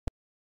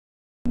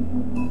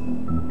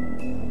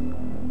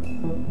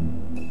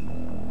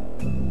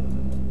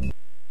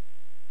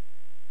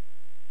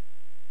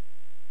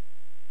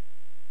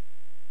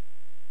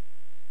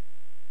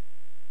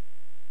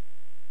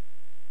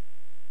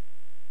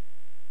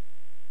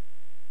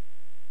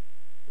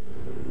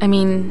I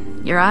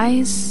mean, your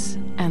eyes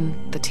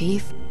and the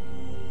teeth.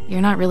 You're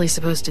not really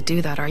supposed to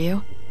do that, are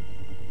you?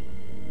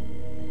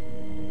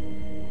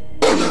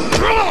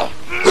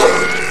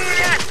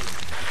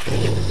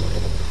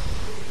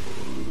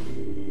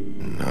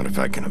 Not if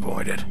I can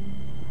avoid it.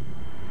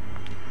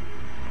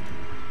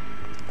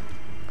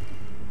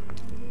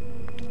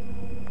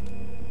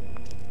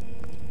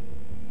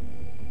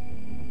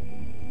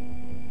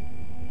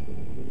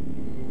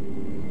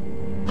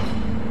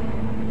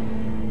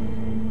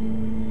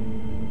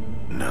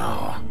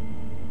 No.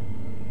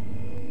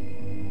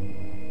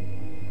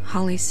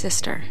 Holly's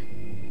sister,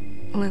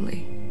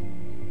 Lily.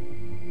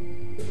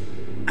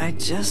 I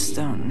just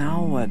don't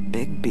know what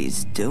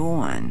Bigby's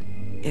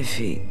doing. If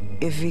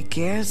he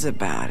cares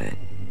about it.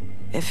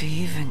 If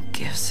he even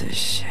gives a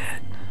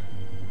shit.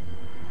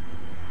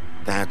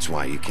 That's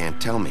why you can't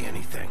tell me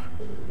anything.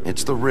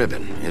 It's the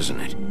ribbon, isn't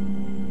it?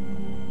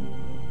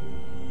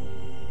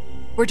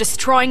 We're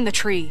destroying the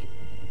tree.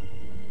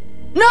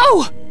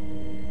 No!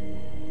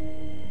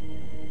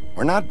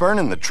 We're not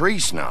burning the tree,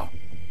 Snow.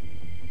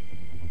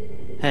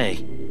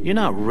 Hey, you're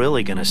not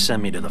really gonna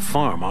send me to the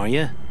farm, are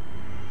you?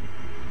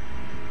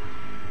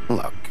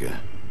 Look,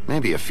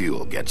 maybe a few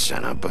will get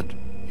sent up, but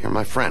you're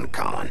my friend,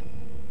 Colin.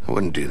 I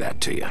wouldn't do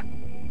that to you.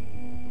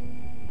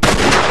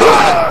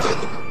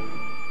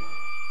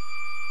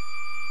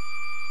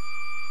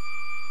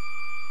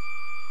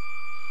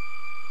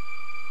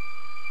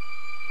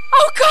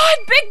 Oh God,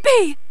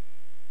 Bigby!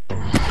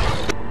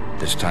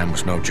 This time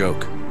was no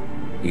joke.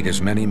 Eat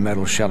as many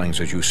metal shellings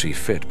as you see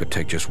fit, but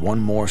take just one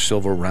more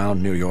silver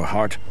round near your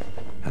heart,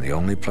 and the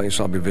only place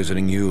I'll be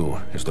visiting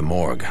you is the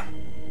morgue.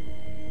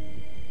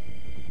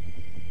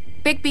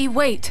 Bigby,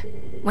 wait.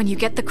 When you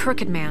get the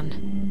Crooked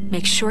Man,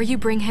 make sure you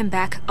bring him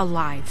back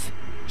alive.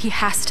 He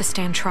has to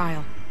stand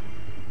trial.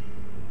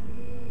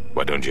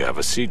 Why don't you have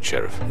a seat,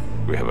 Sheriff?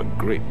 We have a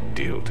great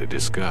deal to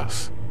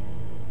discuss.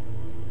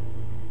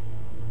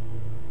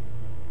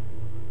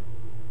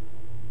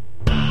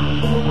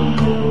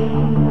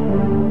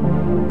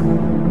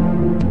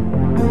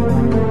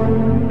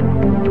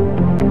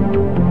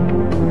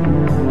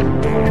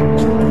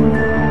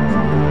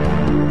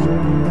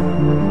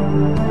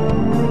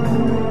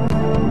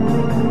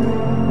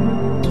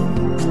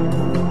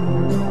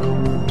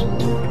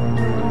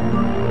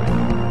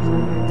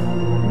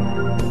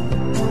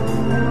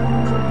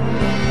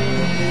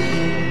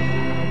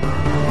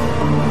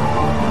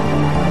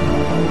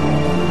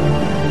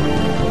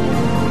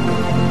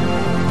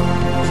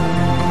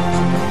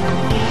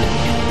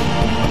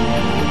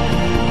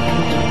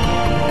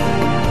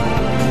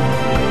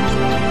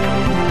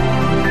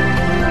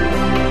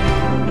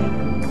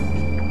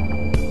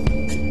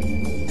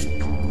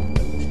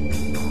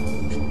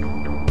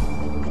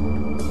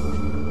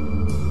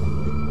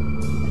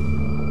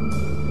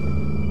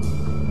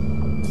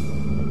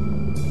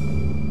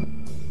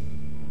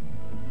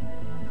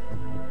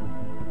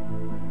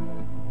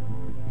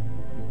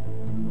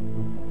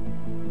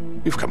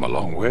 You've come a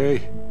long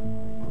way.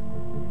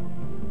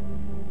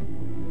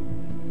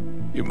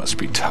 You must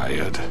be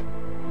tired.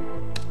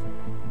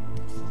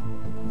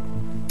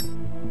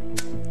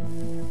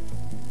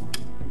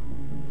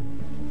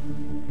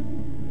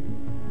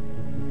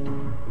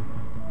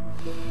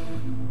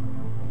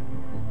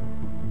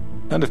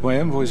 And if my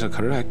envoys are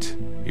correct,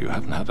 you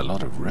haven't had a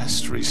lot of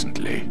rest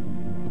recently.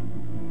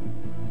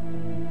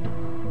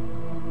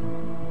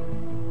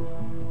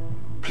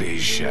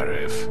 Please,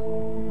 Sheriff,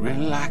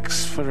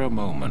 relax for a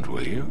moment,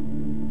 will you?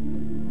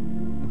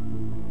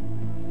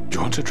 Do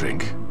you want a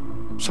drink?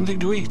 Something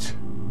to eat?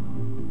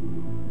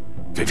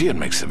 Vivian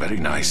makes a very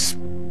nice,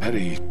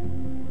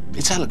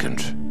 it's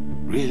elegant.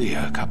 Really,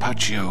 a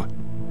carpaccio.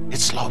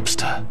 It's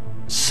lobster.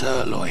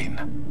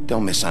 Sirloin.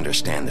 Don't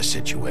misunderstand the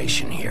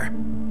situation here.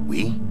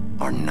 We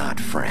are not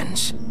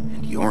friends,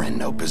 and you're in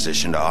no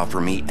position to offer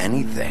me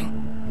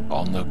anything.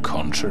 On the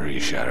contrary,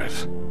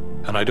 Sheriff.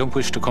 And I don't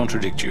wish to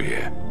contradict you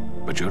here,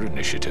 but your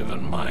initiative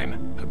and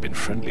mine have been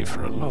friendly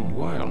for a long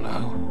while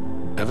now.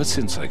 Ever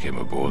since I came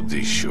aboard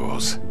these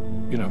shores.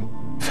 You know,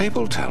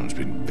 Fabletown's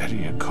been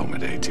very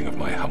accommodating of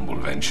my humble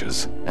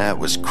ventures. That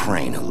was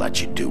Crane who let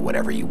you do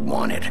whatever you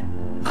wanted.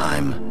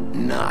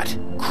 I'm not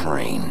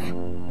Crane.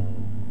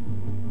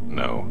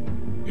 No,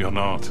 you're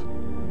not.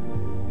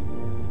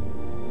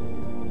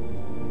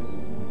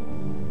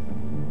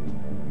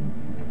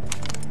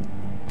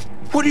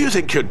 What do you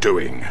think you're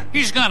doing?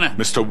 He's gonna...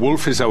 Mr.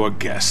 Wolf is our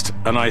guest,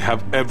 and I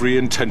have every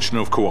intention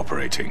of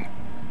cooperating.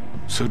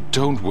 So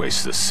don't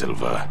waste the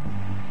silver.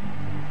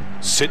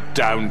 Sit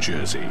down,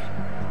 Jersey.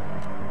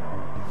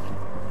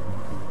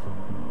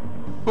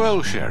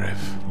 Well,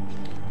 Sheriff,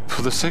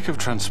 for the sake of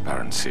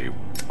transparency,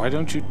 why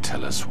don't you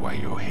tell us why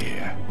you're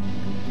here?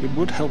 It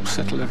would help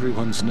settle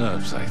everyone's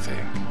nerves, I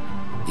think.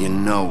 You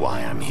know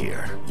why I'm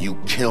here. You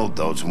killed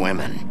those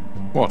women.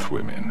 What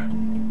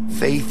women?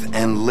 Faith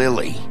and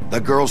Lily, the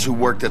girls who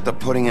worked at the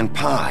Pudding and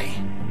Pie.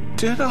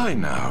 Did I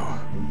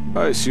now?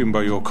 I assume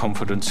by your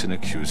confidence in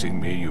accusing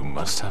me, you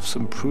must have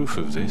some proof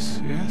of this,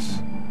 yes?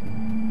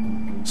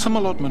 Some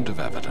allotment of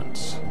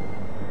evidence.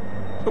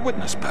 A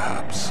witness,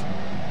 perhaps.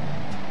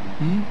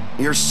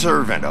 Your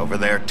servant over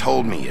there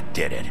told me you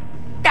did it.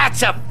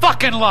 That's a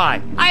fucking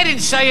lie. I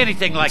didn't say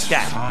anything like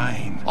that.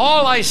 Fine.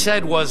 All I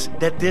said was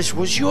that this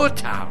was your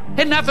town,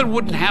 and nothing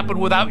wouldn't happen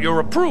without your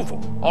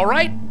approval. All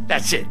right?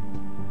 That's it.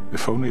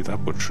 If only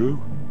that were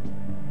true.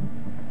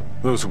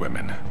 Those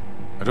women.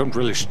 I don't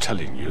relish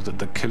telling you that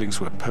the killings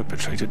were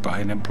perpetrated by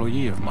an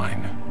employee of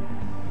mine.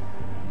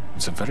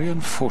 It's a very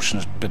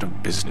unfortunate bit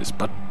of business,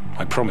 but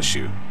I promise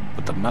you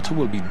that the matter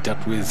will be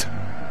dealt with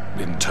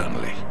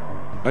internally.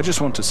 I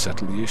just want to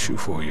settle the issue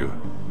for you,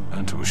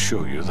 and to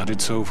assure you that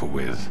it's over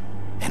with.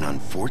 An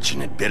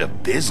unfortunate bit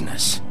of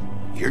business?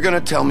 You're gonna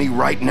tell me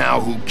right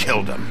now who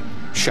killed him?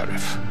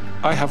 Sheriff,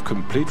 I have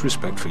complete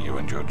respect for you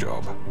and your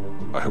job.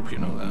 I hope you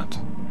know that.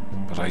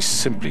 But I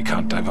simply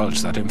can't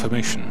divulge that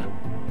information.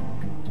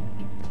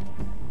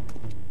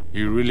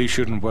 You really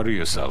shouldn't worry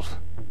yourself.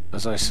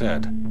 As I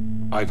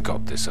said, I've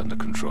got this under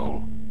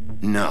control.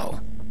 No,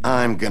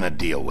 I'm gonna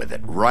deal with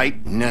it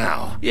right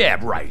now. Yeah,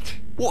 right.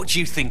 What do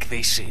you think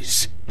this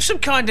is? Some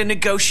kind of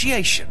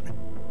negotiation?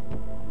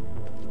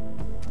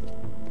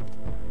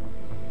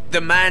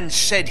 The man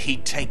said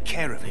he'd take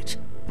care of it.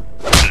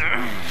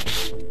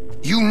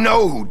 You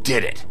know who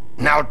did it.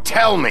 Now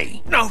tell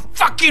me. No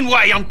fucking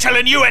way I'm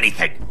telling you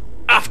anything!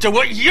 After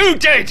what you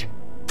did!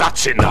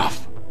 That's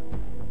enough!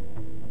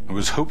 I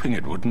was hoping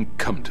it wouldn't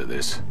come to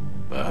this,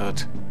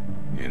 but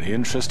in the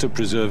interest of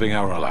preserving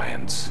our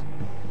alliance,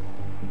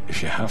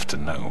 if you have to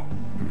know,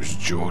 it was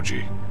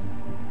Georgie.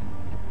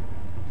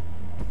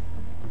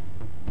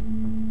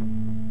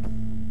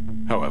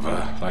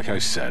 However, like I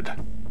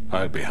said,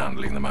 I'll be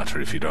handling the matter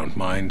if you don't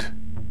mind.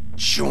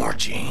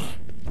 Georgie.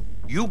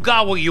 You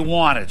got what you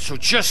wanted, so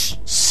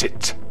just...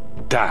 Sit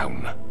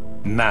down.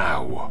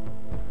 Now.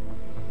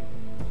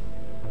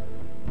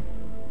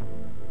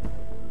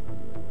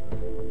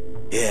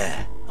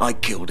 Yeah, I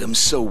killed him,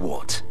 so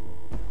what?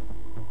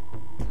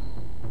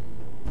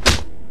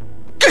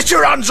 Get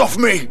your hands off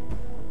me!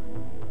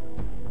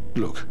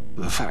 Look,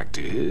 the fact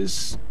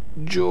is,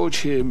 George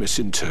here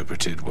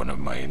misinterpreted one of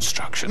my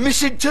instructions.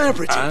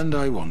 Misinterpreted? And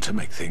I want to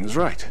make things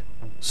right.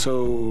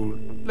 So,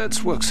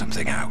 let's work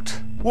something out.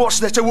 What's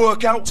there to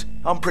work out?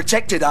 I'm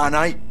protected, aren't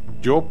I?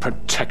 Your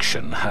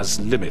protection has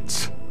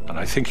limits, and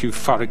I think you've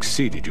far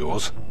exceeded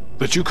yours.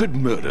 That you could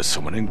murder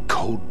someone in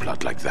cold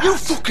blood like that. You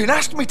fucking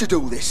asked me to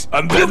do this!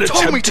 And then you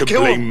told me attempt to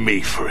kill blame him.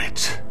 me for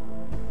it.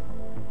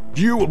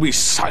 You will be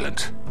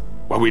silent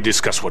while we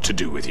discuss what to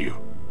do with you.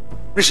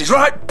 This is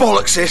right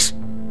bollocks, sis.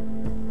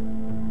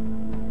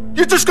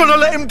 You're just gonna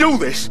let him do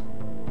this?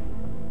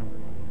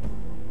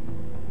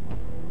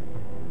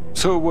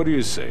 So what do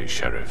you say,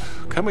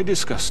 Sheriff? Can we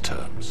discuss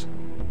terms?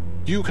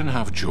 You can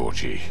have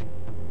Georgie.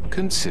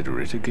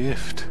 Consider it a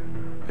gift,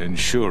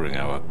 ensuring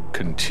our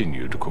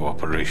continued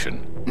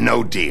cooperation.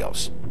 No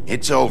deals.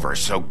 It's over,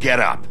 so get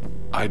up.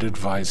 I'd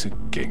advise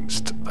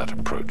against that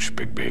approach,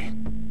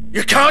 Bigby.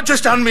 You can't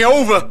just hand me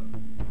over!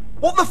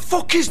 What the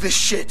fuck is this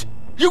shit?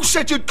 You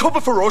said you'd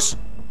cover for us!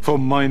 For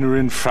minor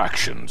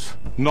infractions,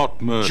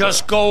 not murder.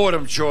 Just go with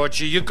him,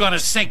 Georgie. You're gonna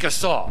sink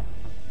us all.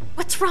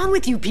 What's wrong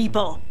with you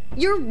people?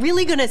 You're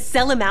really gonna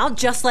sell him out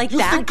just like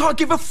that? You think I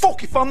give a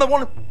fuck if I'm the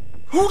one...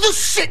 Who the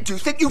shit do you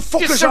think you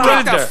fuckers are?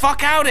 surrender. Get the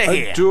fuck out of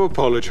I do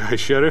apologize,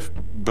 Sheriff,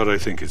 but I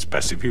think it's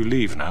best if you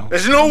leave now.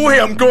 There's no way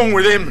I'm going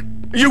with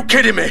him. Are you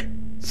kidding me?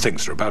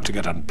 Things are about to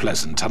get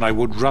unpleasant, and I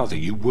would rather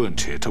you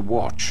weren't here to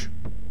watch.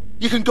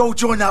 You can go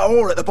join that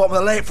whore at the bottom of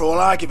the lake for all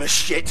I give a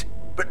shit.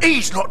 But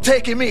he's not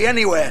taking me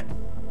anywhere.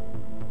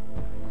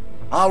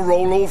 I'll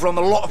roll over on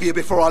the lot of you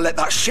before I let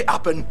that shit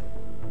happen.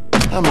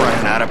 I'm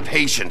running out of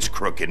patience,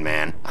 Crooked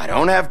Man. I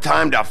don't have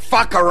time to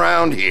fuck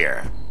around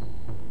here.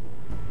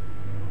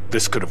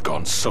 This could have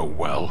gone so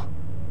well.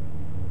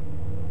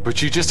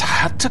 But you just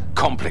had to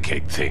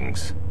complicate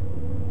things.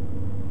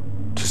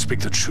 To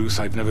speak the truth,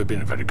 I've never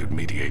been a very good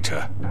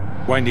mediator.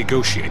 Why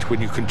negotiate when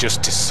you can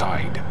just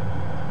decide?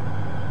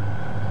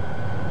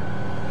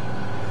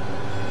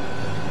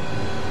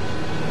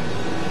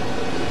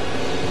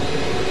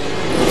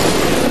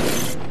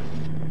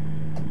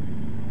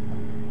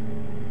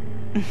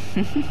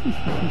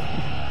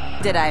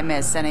 Did I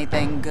miss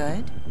anything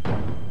good?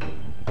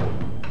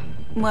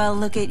 Well,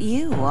 look at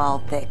you, all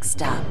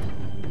fixed up.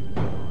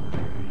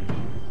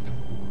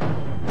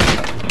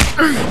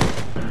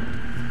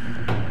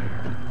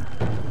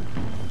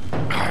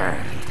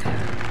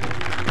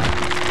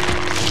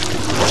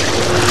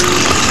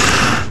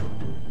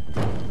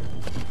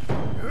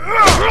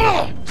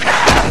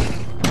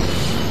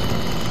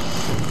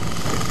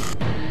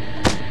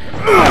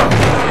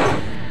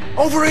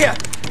 Over here!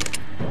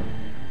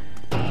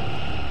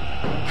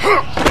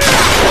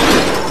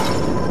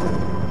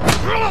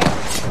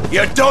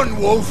 You're done,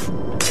 Wolf!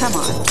 Come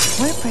on,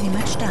 we're pretty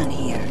much done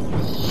here.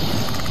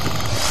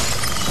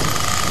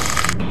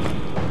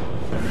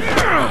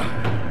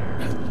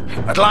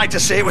 I'd like to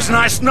say it was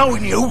nice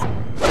knowing you.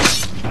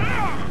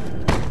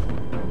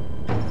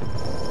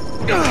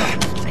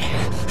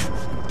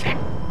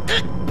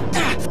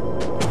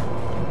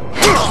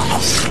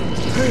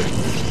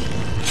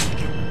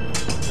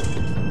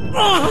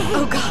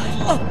 Oh,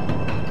 God.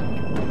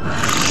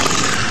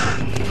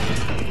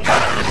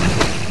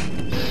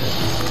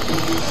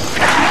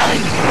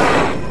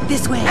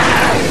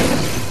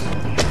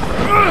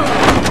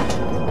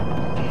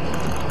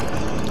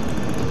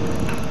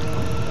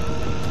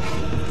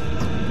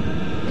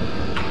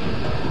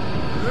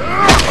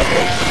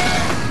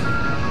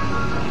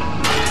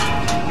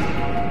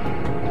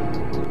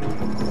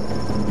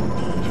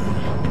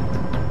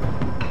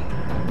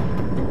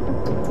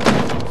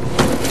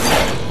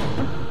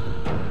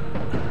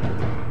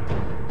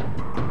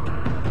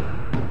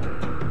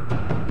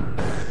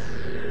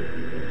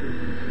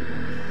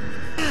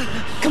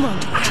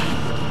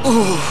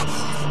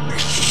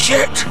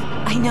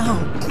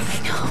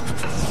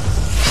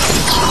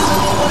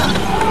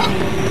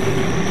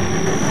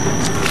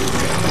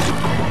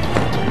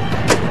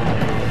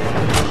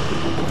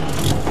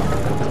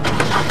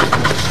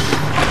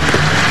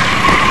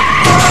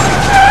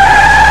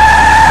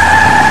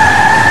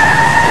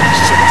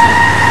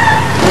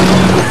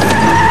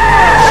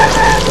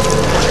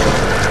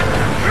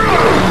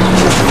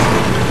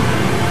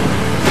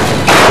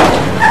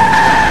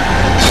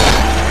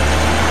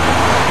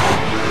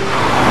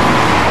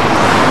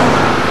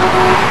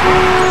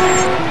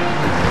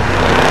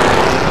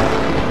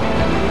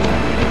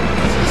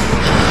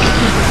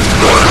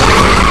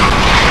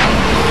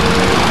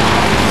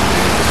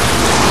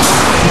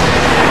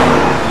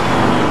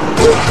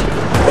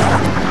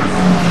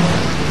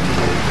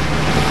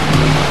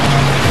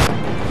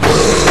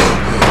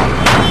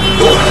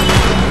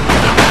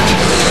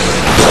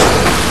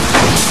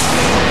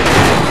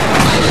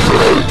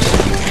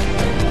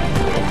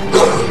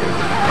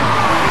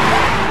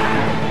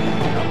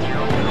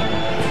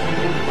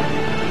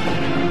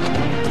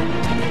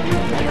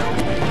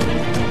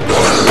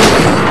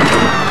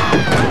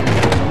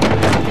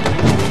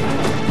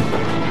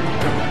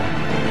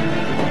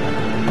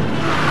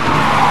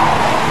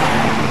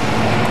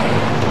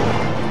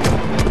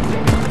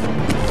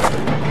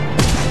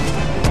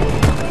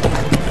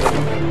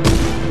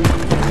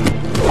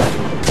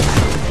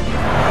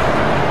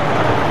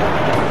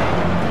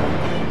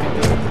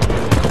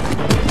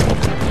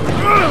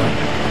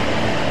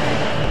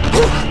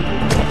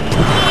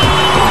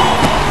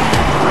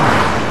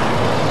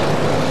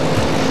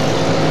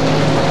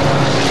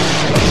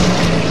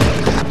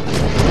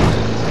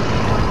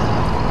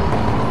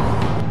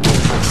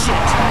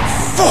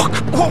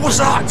 was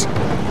that?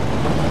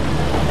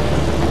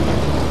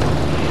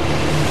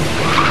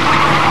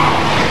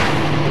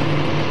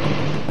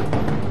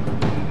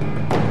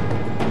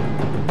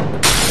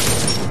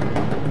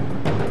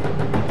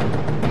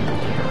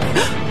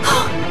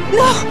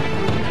 No!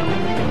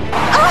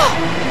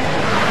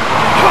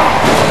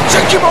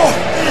 Take him off!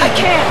 I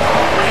can't!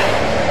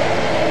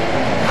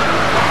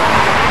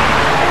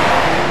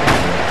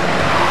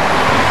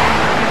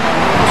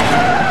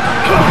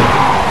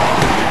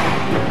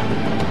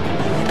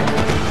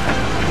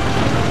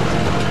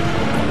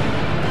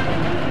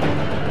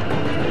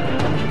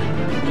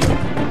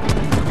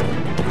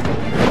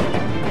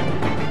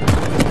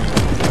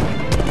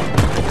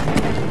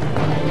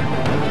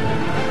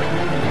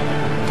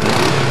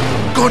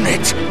 Gun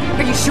it!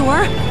 Are you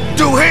sure?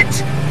 Do it!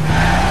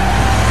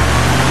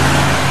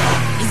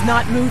 He's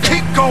not moving.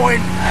 Keep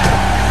going!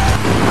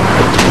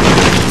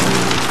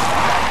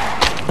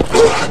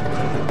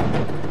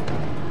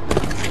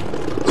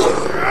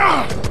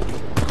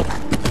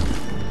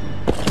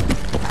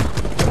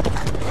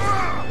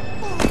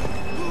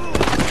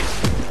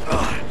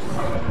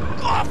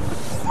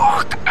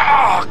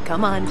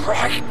 Come on.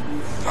 Right.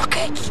 Fuck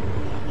it.